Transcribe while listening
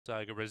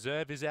So the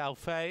reserve is our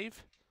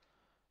fave.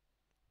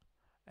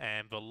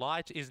 And the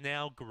light is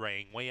now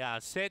green. We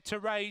are set to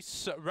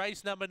race.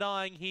 Race number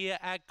 9 here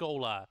at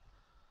Gawler.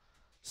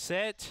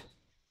 Set.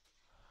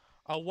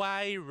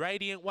 Away,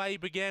 Radiant Way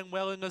began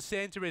well in the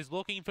centre, is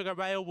looking for the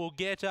rail, will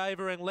get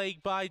over and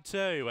lead by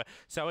 2.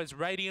 So it's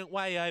Radiant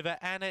Way over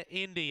Anna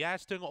Indy,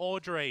 Aston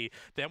Audrey.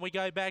 Then we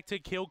go back to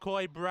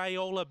Kilcoy Bray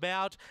all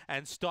about,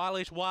 and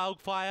Stylish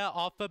Wildfire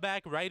off the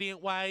back.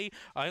 Radiant Way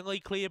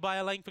only clear by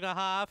a length and a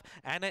half.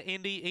 Anna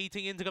Indy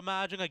eating into the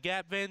margin, a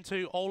gap then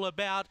to all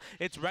about.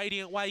 It's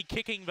Radiant Way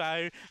kicking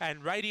though,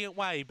 and Radiant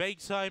Way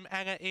beats home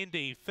Anna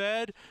Indy.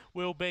 Third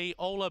will be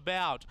all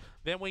about.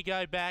 Then we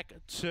go back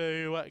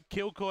to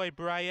Kilcoy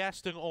Bray,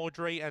 Aston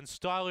Audrey and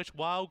Stylish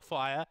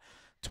Wildfire.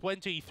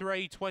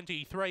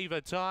 23:23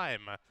 the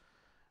time.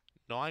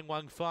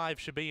 915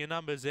 should be your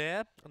numbers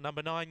there.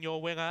 Number 9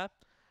 your winner.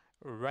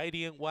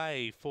 Radiant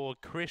Way for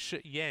Chris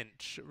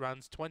Yench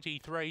runs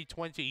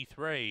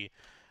 23:23.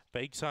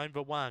 Beaks home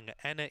for 1.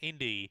 Anna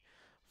Indy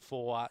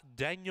for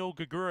Daniel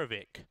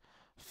Gagorovic.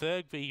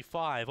 Third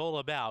V5 all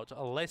about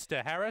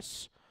Lester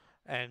Harris.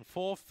 And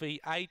 4th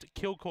V8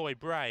 Kilcoy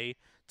Bray,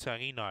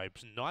 Tony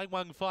Nopes.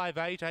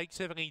 9158,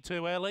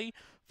 872 early,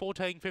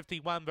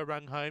 1451 the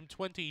run home,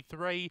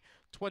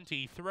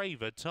 23:23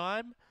 the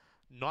time.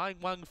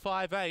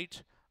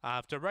 9158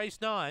 after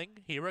race 9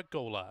 here at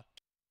Gawler.